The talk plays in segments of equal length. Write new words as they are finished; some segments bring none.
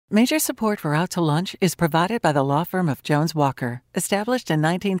Major support for Out to Lunch is provided by the law firm of Jones Walker, established in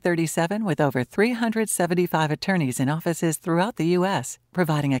 1937 with over 375 attorneys in offices throughout the U.S.,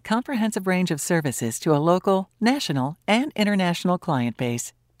 providing a comprehensive range of services to a local, national, and international client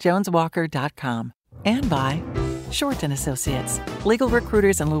base. JonesWalker.com. And by Short & Associates, legal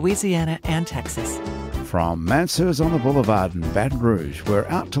recruiters in Louisiana and Texas. From Mansers on the Boulevard in Baton Rouge, we're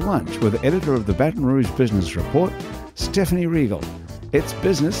Out to Lunch with editor of the Baton Rouge Business Report, Stephanie Riegel. It's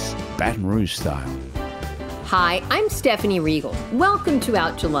business, Baton Rouge style. Hi, I'm Stephanie Riegel. Welcome to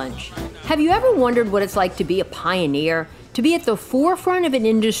Out to Lunch. Have you ever wondered what it's like to be a pioneer? To be at the forefront of an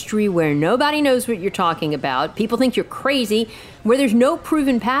industry where nobody knows what you're talking about, people think you're crazy, where there's no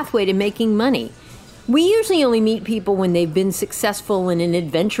proven pathway to making money? We usually only meet people when they've been successful in an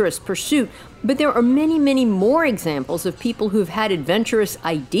adventurous pursuit, but there are many, many more examples of people who've had adventurous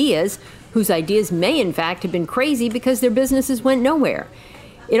ideas, whose ideas may in fact have been crazy because their businesses went nowhere.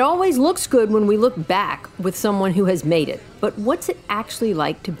 It always looks good when we look back with someone who has made it, but what's it actually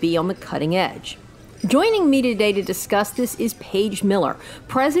like to be on the cutting edge? Joining me today to discuss this is Paige Miller,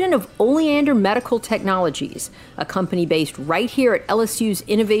 president of Oleander Medical Technologies, a company based right here at LSU's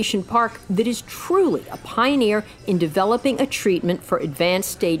Innovation Park that is truly a pioneer in developing a treatment for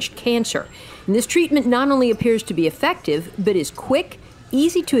advanced stage cancer. And this treatment not only appears to be effective, but is quick,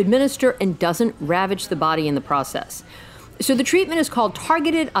 easy to administer, and doesn't ravage the body in the process. So the treatment is called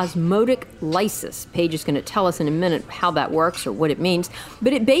targeted osmotic lysis. Paige is going to tell us in a minute how that works or what it means,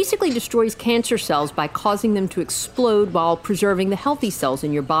 but it basically destroys cancer cells by causing them to explode while preserving the healthy cells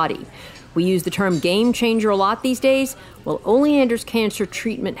in your body. We use the term game changer a lot these days. Well, Oleander's cancer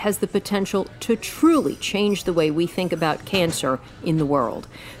treatment has the potential to truly change the way we think about cancer in the world.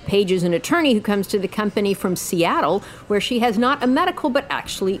 Paige is an attorney who comes to the company from Seattle, where she has not a medical but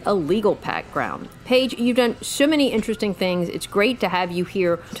actually a legal background. Paige, you've done so many interesting things. It's great to have you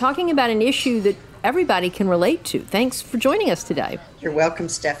here talking about an issue that everybody can relate to. Thanks for joining us today. You're welcome,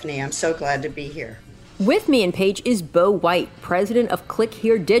 Stephanie. I'm so glad to be here. With me in Paige is Bo White, president of Click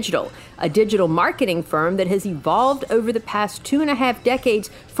Here Digital, a digital marketing firm that has evolved over the past 2.5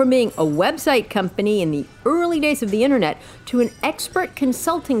 decades from being a website company in the early days of the internet to an expert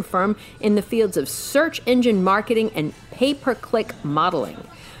consulting firm in the fields of search engine marketing and pay-per-click modeling.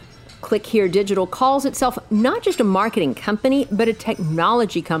 Click Here Digital calls itself not just a marketing company, but a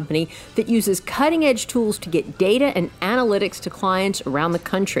technology company that uses cutting-edge tools to get data and analytics to clients around the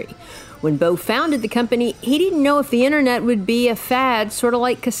country. When Bo founded the company, he didn't know if the internet would be a fad, sort of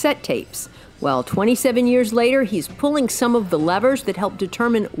like cassette tapes. Well, 27 years later, he's pulling some of the levers that help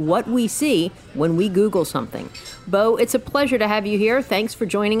determine what we see when we Google something. Bo, it's a pleasure to have you here. Thanks for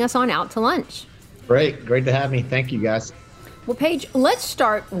joining us on Out to Lunch. Great to have me. Thank you, guys. Well, Paige, let's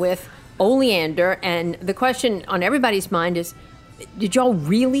start with Oleander, and the question on everybody's mind is, did y'all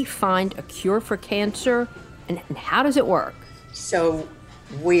really find a cure for cancer, and how does it work? So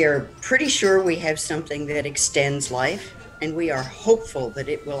we're pretty sure we have something that extends life, and we are hopeful that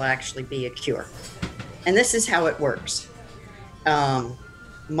it will actually be a cure. And this is how it works.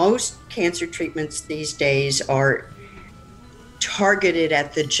 Most cancer treatments these days are targeted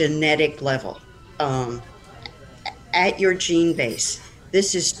at the genetic level, at your gene base.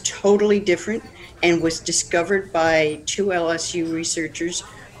 This is totally different and was discovered by 2 LSU researchers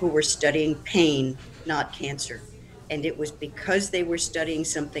who were studying pain, not cancer. And it was because they were studying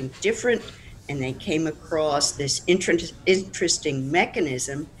something different and they came across this interesting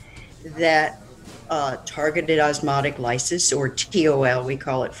mechanism that targeted osmotic lysis, or TOL, we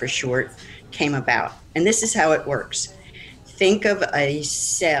call it for short, came about. And this is how it works. Think of a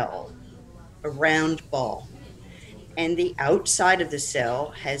cell, a round ball. And the outside of the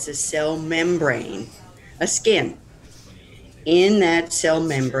cell has a cell membrane, a skin. In that cell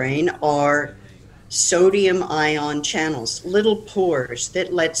membrane are sodium ion channels, little pores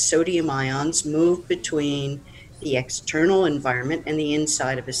that let sodium ions move between the external environment and the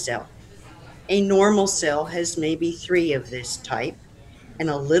inside of a cell. A normal cell has maybe 3 of this type, and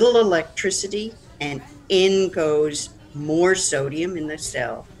a little electricity, and in goes more sodium in the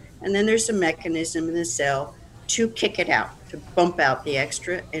cell. And then there's a mechanism in the cell to kick it out, to bump out the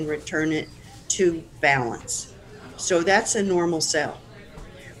extra and return it to balance. So that's a normal cell.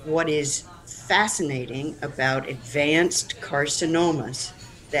 What is fascinating about advanced carcinomas,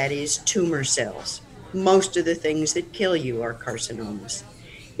 that is tumor cells, most of the things that kill you are carcinomas,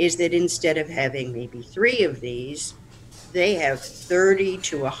 is that instead of having maybe 3 of these, they have 30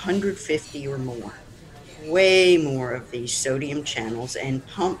 to 150 or more, way more of these sodium channels and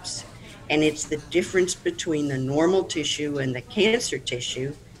pumps. And it's the difference between the normal tissue and the cancer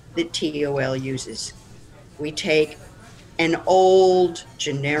tissue that TOL uses. We take an old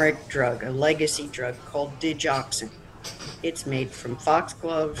generic drug, a legacy drug called digoxin. It's made from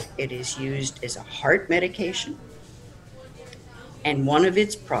foxglove. It is used as a heart medication. And one of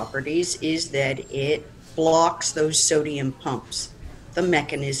its properties is that it blocks those sodium pumps, the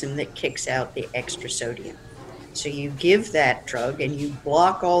mechanism that kicks out the extra sodium. So you give that drug and you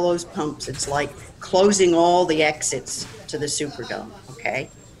block all those pumps. It's like closing all the exits to the Superdome,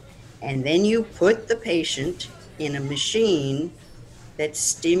 okay? And then you put the patient in a machine that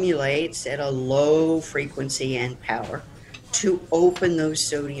stimulates at a low frequency and power to open those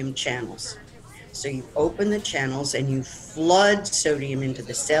sodium channels. So you open the channels and you flood sodium into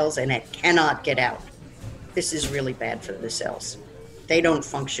the cells and it cannot get out. This is really bad for the cells. They don't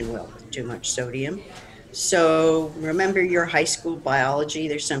function well with too much sodium. So remember your high school biology,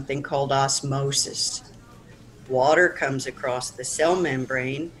 there's something called osmosis. Water comes across the cell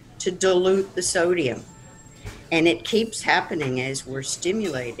membrane to dilute the sodium. And it keeps happening as we're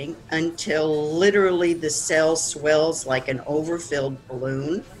stimulating until literally the cell swells like an overfilled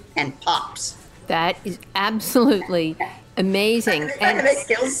balloon and pops. That is absolutely amazing. And it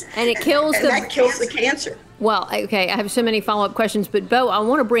kills the cancer. Well, okay, I have so many follow-up questions, but Bo, I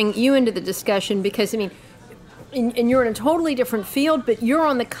want to bring you into the discussion because, I mean, and you're in a totally different field, but you're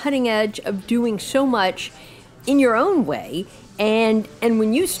on the cutting edge of doing so much in your own way. And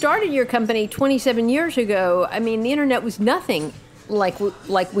when you started your company 27 years ago, I mean, the internet was nothing like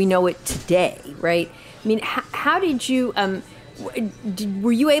we know it today, right? I mean, how did you,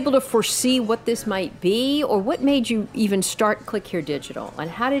 were you able to foresee what this might be, or what made you even start Click Here Digital,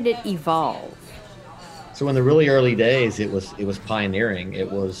 and how did it evolve? So in the really early days, it was pioneering. It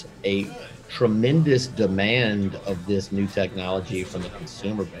was a tremendous demand of this new technology from the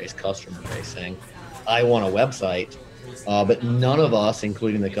customer base saying, I want a website. But none of us,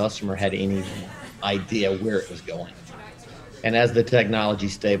 including the customer, had any idea where it was going. And as the technology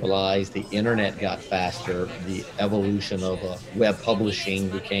stabilized, the internet got faster, the evolution of web publishing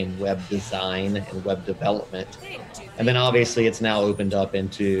became web design and web development. And then obviously it's now opened up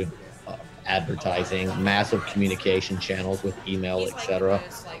into advertising, massive communication channels with email, etc.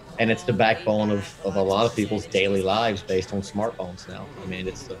 And it's the backbone of a lot of people's daily lives based on smartphones now. I mean,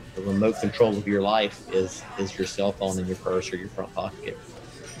 it's the remote control of your life is your cell phone in your purse or your front pocket.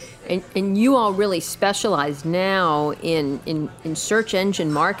 And you all really specialize now in search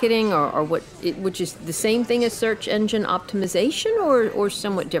engine marketing, or which is the same thing as search engine optimization, or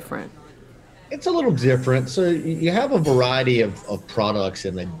somewhat different? It's a little different. So you have a variety of products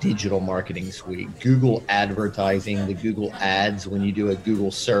in the digital marketing suite. Google advertising, the Google ads when you do a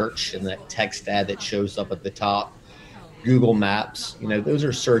Google search and that text ad that shows up at the top. Google Maps, those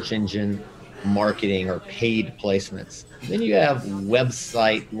are search engine marketing or paid placements. Then you have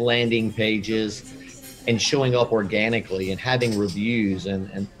website landing pages and showing up organically and having reviews and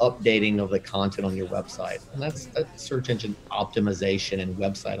updating of the content on your website. And that's search engine optimization and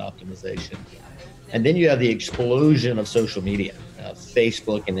website optimization. And then you have the explosion of social media,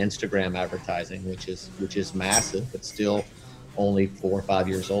 Facebook and Instagram advertising, which is massive, but still only 4 or 5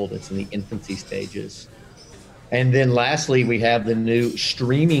 years old. It's in the infancy stages. And then lastly, we have the new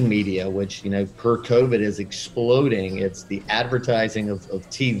streaming media, which, per COVID is exploding. It's the advertising of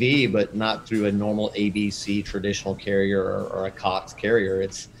TV, but not through a normal ABC traditional carrier or a Cox carrier.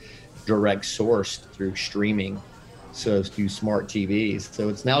 It's direct sourced through streaming, so through smart TVs. So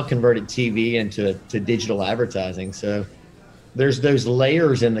it's now converted TV into digital advertising. So there's those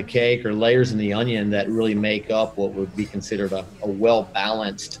layers in the cake or layers in the onion that really make up what would be considered a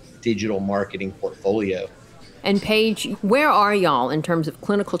well-balanced digital marketing portfolio. And Paige, where are y'all in terms of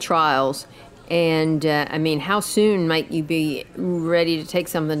clinical trials? And how soon might you be ready to take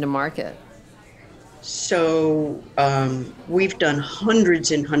something to market? So we've done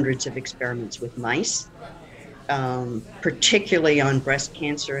hundreds and hundreds of experiments with mice, particularly on breast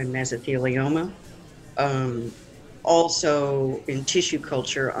cancer and mesothelioma. Also in tissue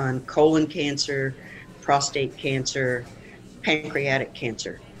culture on colon cancer, prostate cancer, pancreatic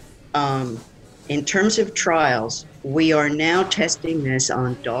cancer. In terms of trials, we are now testing this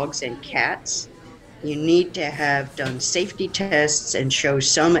on dogs and cats. You need to have done safety tests and show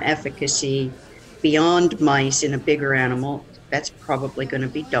some efficacy beyond mice in a bigger animal. That's probably going to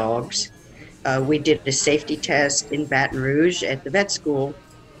be dogs. We did a safety test in Baton Rouge at the vet school.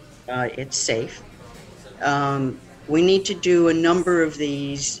 It's safe. We need to do a number of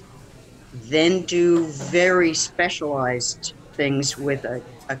these, then do very specialized things with a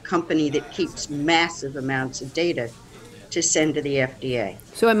company that keeps massive amounts of data to send to the FDA.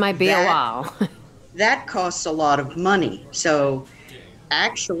 So it might be a while. That costs a lot of money. So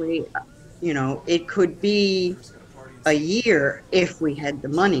actually, it could be a year if we had the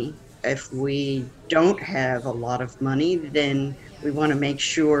money. If we don't have a lot of money, then we want to make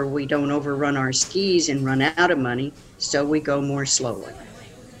sure we don't overrun our skis and run out of money, so we go more slowly.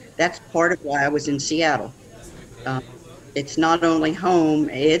 That's part of why I was in Seattle. It's not only home,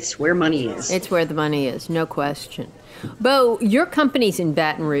 it's where money is. It's where the money is, no question. Bo, your company's in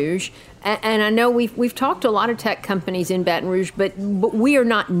Baton Rouge, and I know we've talked to a lot of tech companies in Baton Rouge, but we are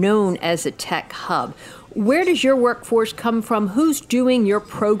not known as a tech hub. Where does your workforce come from? Who's doing your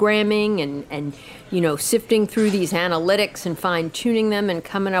programming and sifting through these analytics and fine-tuning them and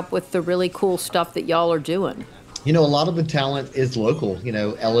coming up with the really cool stuff that y'all are doing? A lot of the talent is local.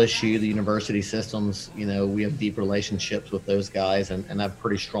 LSU, the university systems, we have deep relationships with those guys and have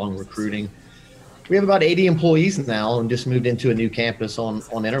pretty strong recruiting. We have about 80 employees now and just moved into a new campus on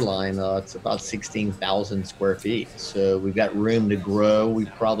Interline. It's about 16,000 square feet. So we've got room to grow. We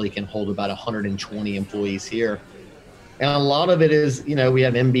probably can hold about 120 employees here. And a lot of it is, we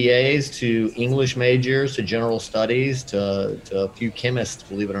have MBAs to English majors, to general studies, to a few chemists,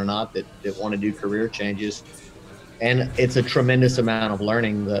 believe it or not, that want to do career changes. And it's a tremendous amount of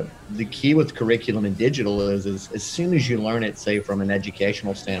learning. The key with curriculum and digital is as soon as you learn it, say from an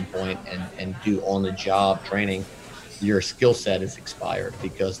educational standpoint and do on-the-job training, your skill set is expired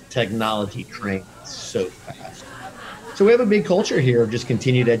because technology trains so fast. So we have a big culture here of just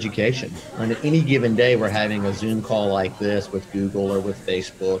continued education. On any given day, we're having a Zoom call like this with Google or with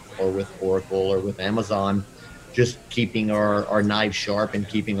Facebook or with Oracle or with Amazon, just keeping our knives sharp and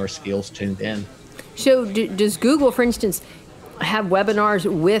keeping our skills tuned in. So does Google, for instance, have webinars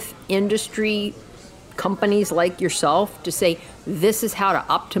with industry companies like yourself to say, this is how to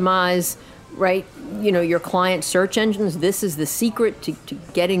optimize, right, your client search engines? This is the secret to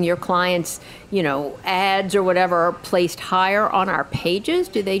getting your clients, ads or whatever placed higher on our pages?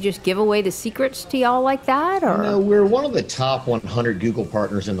 Do they just give away the secrets to y'all like that? Or? No, we're one of the top 100 Google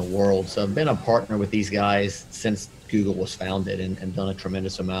partners in the world. So I've been a partner with these guys since Google was founded and done a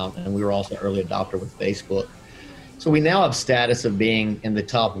tremendous amount. And we were also an early adopter with Facebook. So we now have status of being in the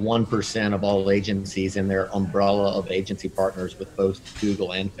top 1% of all agencies in their umbrella of agency partners with both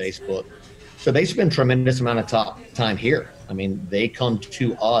Google and Facebook. So they spend tremendous amount of time here. I mean, they come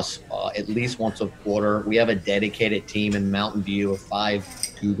to us at least once a quarter. We have a dedicated team in Mountain View of 5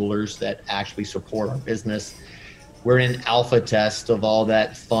 Googlers that actually support our business. We're in alpha test of all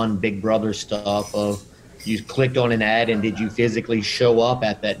that fun Big Brother stuff of you clicked on an ad and did you physically show up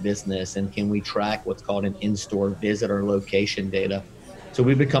at that business, and can we track what's called an in-store visit or location data. So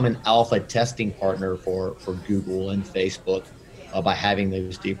we've become an alpha testing partner for Google and Facebook by having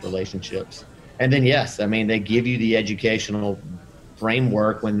those deep relationships. And then, yes, I mean, they give you the educational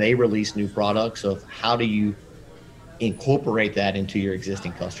framework when they release new products of how do you incorporate that into your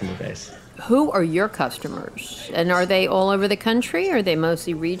existing customer base. Who are your customers? And are they all over the country? Are they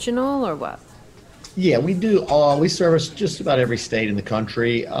mostly regional or what? Yeah, we do. We service just about every state in the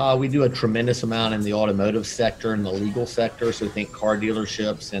country. We do a tremendous amount in the automotive sector and the legal sector. So think car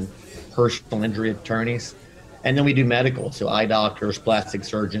dealerships and personal injury attorneys. And then we do medical, so eye doctors, plastic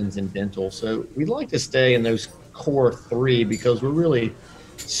surgeons, and dental. So we'd like to stay in those core 3 because we're really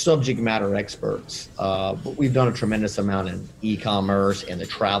subject matter experts. But we've done a tremendous amount in e-commerce and the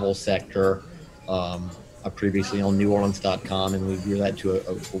travel sector. I previously owned NewOrleans.com, and we grew that to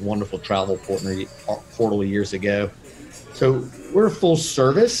a wonderful travel portal years ago. So we're full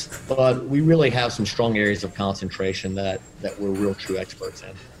service, but we really have some strong areas of concentration that we're real true experts in.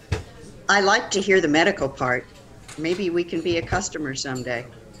 I like to hear the medical part. Maybe we can be a customer someday.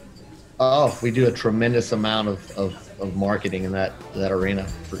 Oh, we do a tremendous amount of marketing in that arena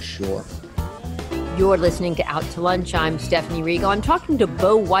for sure. You're listening to Out to Lunch. I'm Stephanie Riegel. I'm talking to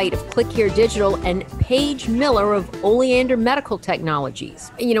Bo White of Click Here Digital and Paige Miller of Oleander Medical Technologies.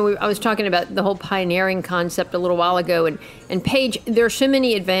 I was talking about the whole pioneering concept a little while ago, and Paige, there are so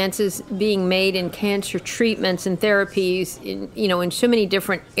many advances being made in cancer treatments and therapies in so many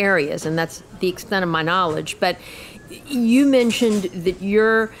different areas, and that's the extent of my knowledge. But you mentioned that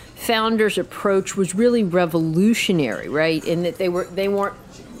your founder's approach was really revolutionary, right? In that they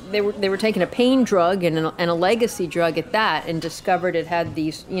were taking a pain drug and a legacy drug at that, and discovered it had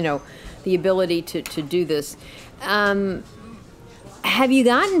these, the ability to do this. Have you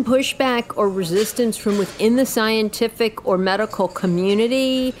gotten pushback or resistance from within the scientific or medical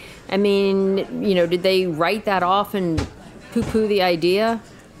community? I mean, did they write that off and poo-poo the idea?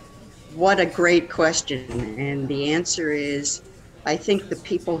 What a great question. And the answer is, I think the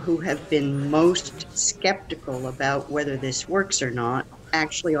people who have been most skeptical about whether this works or not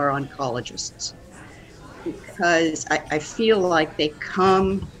actually are oncologists, because I feel like they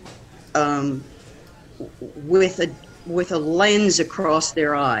come with with a lens across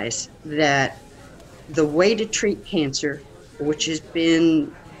their eyes that the way to treat cancer, which has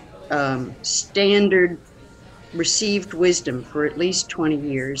been standard received wisdom for at least 20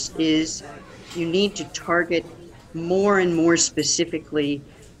 years, is you need to target more and more specifically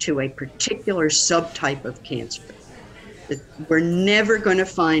to a particular subtype of cancer. We're never going to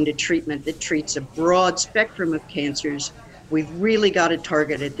find a treatment that treats a broad spectrum of cancers. We've really got to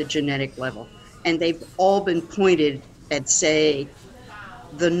target at the genetic level. And they've all been pointed at, say,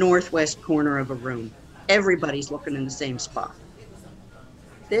 the northwest corner of a room. Everybody's looking in the same spot.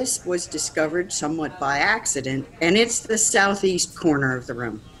 This was discovered somewhat by accident, and it's the southeast corner of the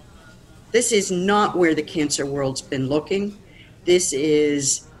room. This is not where the cancer world's been looking. This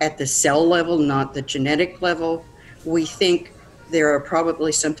is at the cell level, not the genetic level. We think there are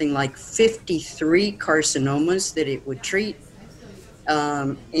probably something like 53 carcinomas that it would treat,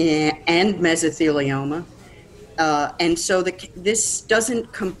 and mesothelioma. And so this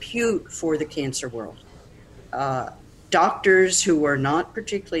doesn't compute for the cancer world. Doctors who are not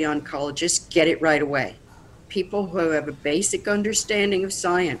particularly oncologists get it right away. People who have a basic understanding of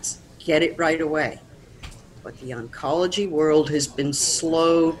science get it right away. But the oncology world has been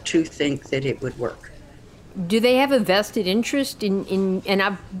slow to think that it would work. Do they have a vested interest in and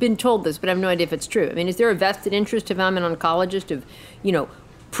I've been told this, but I have no idea if it's true. I mean, is there a vested interest if I'm an oncologist of,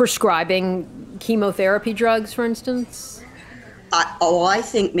 prescribing chemotherapy drugs, for instance? I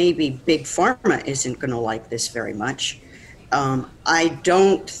think maybe Big Pharma isn't going to like this very much. I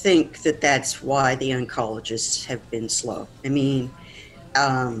don't think that that's why the oncologists have been slow. I mean,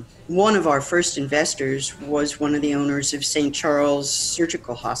 one of our first investors was one of the owners of St. Charles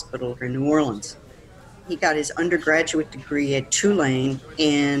Surgical Hospital in New Orleans. He got his undergraduate degree at Tulane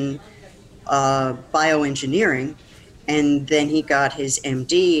in bioengineering, and then he got his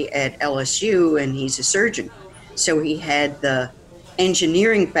MD at LSU, and he's a surgeon. So he had the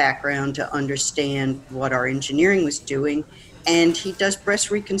engineering background to understand what our engineering was doing, and he does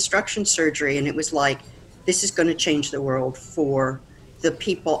breast reconstruction surgery, and it was like, this is going to change the world for the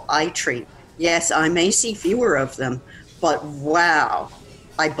people I treat. Yes, I may see fewer of them, but wow,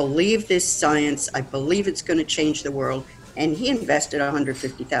 I believe this science, I believe it's going to change the world, and he invested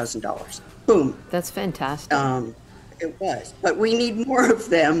 $150,000. Boom. That's fantastic. It was, but we need more of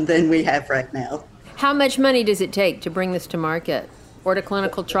them than we have right now. How much money does it take to bring this to market or to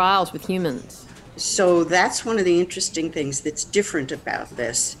clinical trials with humans? So that's one of the interesting things that's different about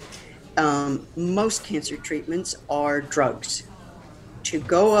this. Most cancer treatments are drugs. To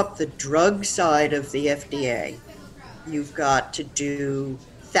go up the drug side of the FDA, you've got to do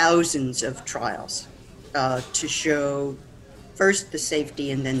thousands of trials to show first the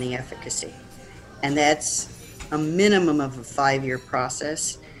safety and then the efficacy. And that's a minimum of a 5-year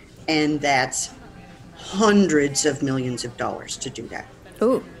process, and that's hundreds of millions of dollars to do that.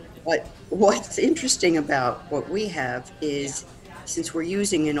 Ooh. But what's interesting about what we have is, since we're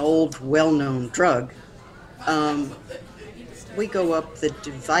using an old, well-known drug, we go up the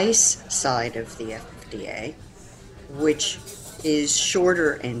device side of the FDA, which is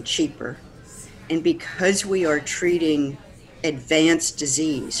shorter and cheaper. And because we are treating advanced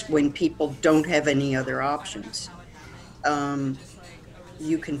disease when people don't have any other options,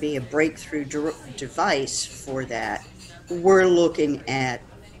 you can be a breakthrough device for that. We're looking at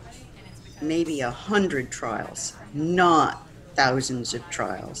maybe 100 trials, not thousands of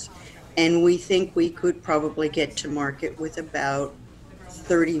trials. And we think we could probably get to market with about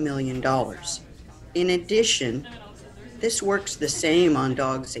 $30 million. In addition, this works the same on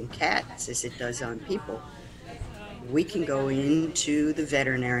dogs and cats as it does on people. We can go into the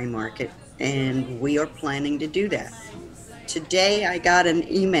veterinary market, and we are planning to do that. Today I got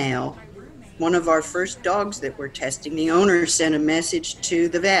an email. One of our first dogs that we're testing, the owner sent a message to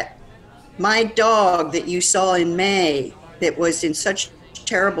the vet. My dog that you saw in May that was in such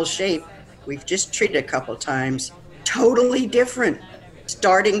terrible shape, we've just treated a couple times, totally different,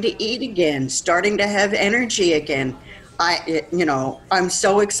 starting to eat again, starting to have energy again. I'm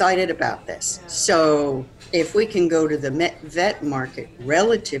so excited about this. So if we can go to the vet market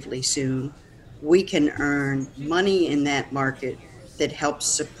relatively soon, we can earn money in that market that helps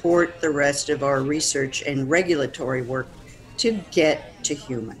support the rest of our research and regulatory work to get to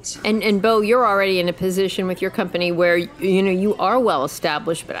humans. And Bo, you're already in a position with your company where you are well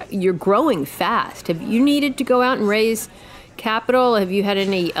established, but you're growing fast. Have you needed to go out and raise capital? Have you had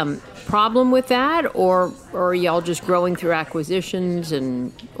any problem with that, or are y'all just growing through acquisitions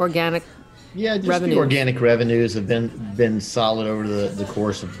and organic? Yeah, just revenues? The organic revenues have been solid over the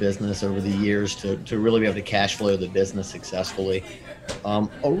course of business over the years to really be able to cash flow the business successfully. A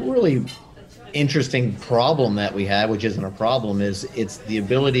really interesting problem that we have, which isn't a problem, is it's the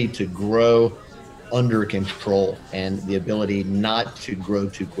ability to grow under control and the ability not to grow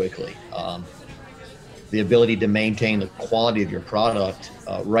too quickly. The ability to maintain the quality of your product.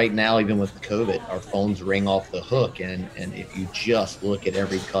 Right now, even with COVID, our phones ring off the hook. And if you just look at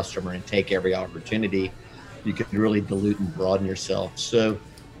every customer and take every opportunity, you can really dilute and broaden yourself. So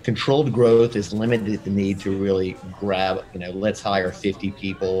controlled growth is limited the need to really grab, let's hire 50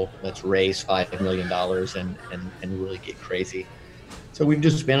 people, let's raise $5 million and really get crazy. So we've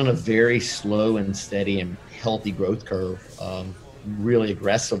just been on a very slow and steady and healthy growth curve, really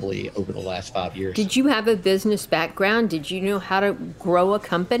aggressively over the last 5 years. Did you have a business background? Did you know how to grow a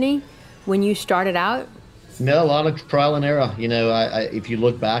company when you started out? No, a lot of trial and error. If you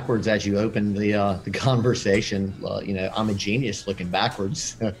look backwards as you open the conversation, I'm a genius looking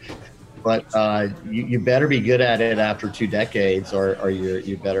backwards. But you better be good at it after 2 decades, or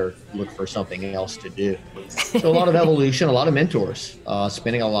you better look for something else to do. So a lot of evolution, a lot of mentors,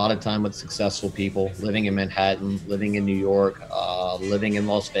 spending a lot of time with successful people, living in Manhattan, living in New York, living in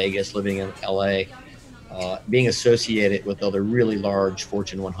Las Vegas, living in LA, being associated with other really large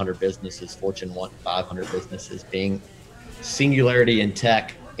Fortune 100 businesses, Fortune 500 businesses, being singularity in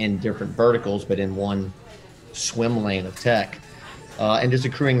tech in different verticals, but in one swim lane of tech. And just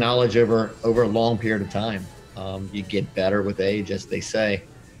accruing knowledge over a long period of time. You get better with age, as they say.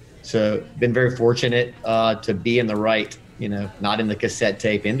 So been very fortunate to be in the right, not in the cassette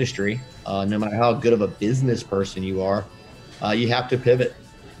tape industry. No matter how good of a business person you are, you have to pivot.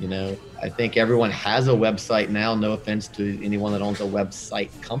 I think everyone has a website now, no offense to anyone that owns a website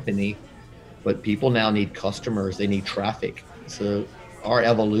company, but people now need customers, they need traffic. So our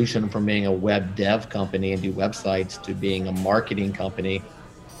evolution from being a web dev company and do websites to being a marketing company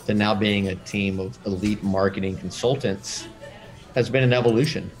to now being a team of elite marketing consultants has been an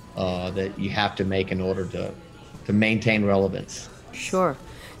evolution that you have to make in order to maintain relevance. Sure.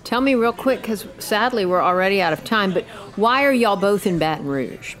 Tell me real quick, because sadly we're already out of time, but why are y'all both in Baton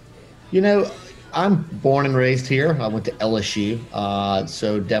Rouge? I'm born and raised here. I went to LSU,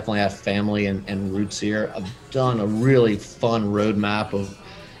 so definitely have family and roots here. I've done a really fun roadmap of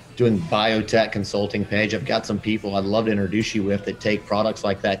doing biotech consulting page. I've got some people I'd love to introduce you with that take products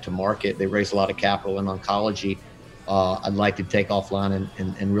like that to market. They raise a lot of capital in oncology. I'd like to take offline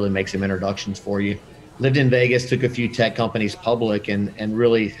and really make some introductions for you. Lived in Vegas, took a few tech companies public and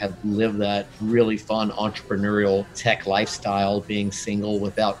really have lived that really fun entrepreneurial tech lifestyle, being single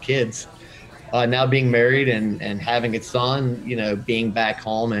without kids. Now being married and having a son, being back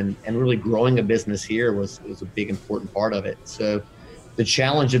home and really growing a business here was a big important part of it. So the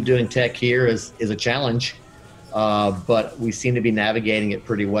challenge of doing tech here is a challenge, but we seem to be navigating it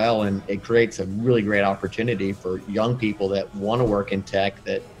pretty well, and it creates a really great opportunity for young people that want to work in tech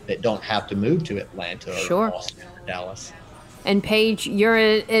that don't have to move to Atlanta or Boston or Dallas. And Paige, you're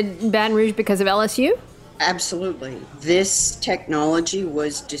in Baton Rouge because of LSU? Absolutely. This technology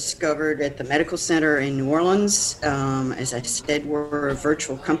was discovered at the medical center in New Orleans. As I said, we're a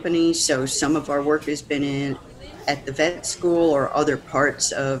virtual company, so some of our work has been at the vet school or other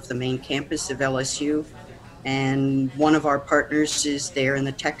parts of the main campus of LSU. And one of our partners is there in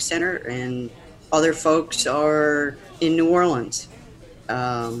the tech center, and other folks are in New Orleans.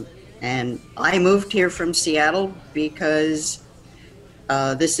 And I moved here from Seattle because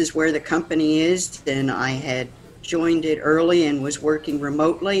this is where the company is, and I had joined it early and was working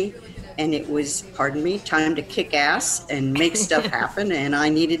remotely, and it was, time to kick ass and make stuff happen, and I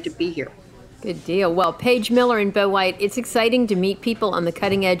needed to be here. Good deal. Well, Paige Miller and Bo White, it's exciting to meet people on the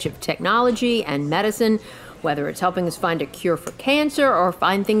cutting edge of technology and medicine, whether it's helping us find a cure for cancer or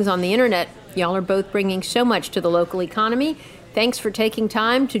find things on the internet. Y'all are both bringing so much to the local economy. Thanks for taking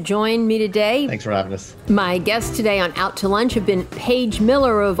time to join me today. Thanks for having us. My guests today on Out to Lunch have been Paige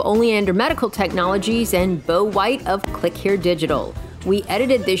Miller of Oleander Medical Technologies and Bo White of Click Here Digital. We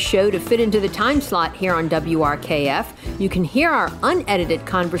edited this show to fit into the time slot here on WRKF. You can hear our unedited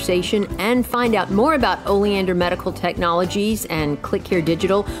conversation and find out more about Oleander Medical Technologies and Click Here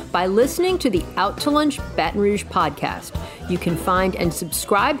Digital by listening to the Out to Lunch Baton Rouge podcast. You can find and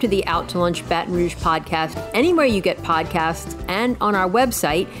subscribe to the Out to Lunch Baton Rouge podcast anywhere you get podcasts and on our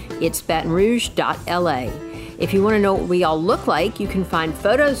website, itsbatonrouge.la. If you want to know what we all look like, you can find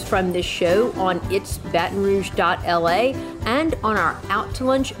photos from this show on itsbatonrouge.la and on our Out to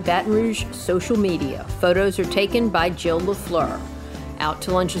Lunch Baton Rouge social media. Photos are taken by Jill LaFleur. Out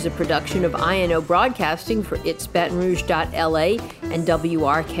to Lunch is a production of INO Broadcasting for itsbatonrouge.la and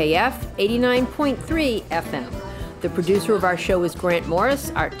WRKF 89.3 FM. The producer of our show is Grant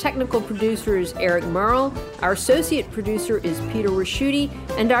Morris. Our technical producer is Eric Merle. Our associate producer is Peter Raschuti.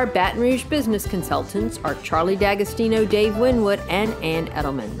 And our Baton Rouge business consultants are Charlie D'Agostino, Dave Winwood, and Ann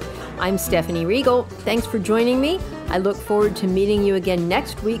Edelman. I'm Stephanie Riegel. Thanks for joining me. I look forward to meeting you again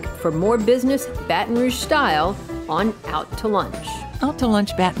next week for more business Baton Rouge style on Out to Lunch. Out to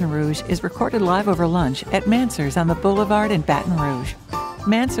Lunch Baton Rouge is recorded live over lunch at Mansur's on the Boulevard in Baton Rouge.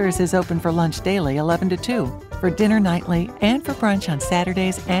 Mansur's is open for lunch daily 11 to 2, for dinner nightly, and for brunch on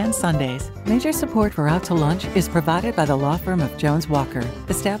Saturdays and Sundays. Major support for Out to Lunch is provided by the law firm of Jones Walker,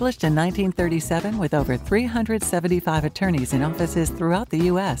 established in 1937 with over 375 attorneys in offices throughout the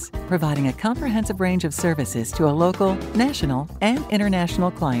U.S., providing a comprehensive range of services to a local, national, and international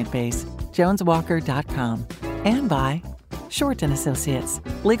client base. JonesWalker.com. And by Shorten Associates,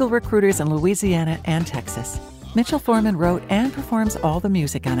 legal recruiters in Louisiana and Texas. Mitchell Foreman wrote and performs all the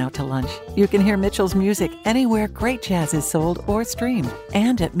music on Out to Lunch. You can hear Mitchell's music anywhere great jazz is sold or streamed,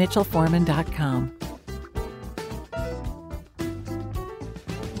 and at mitchellforeman.com.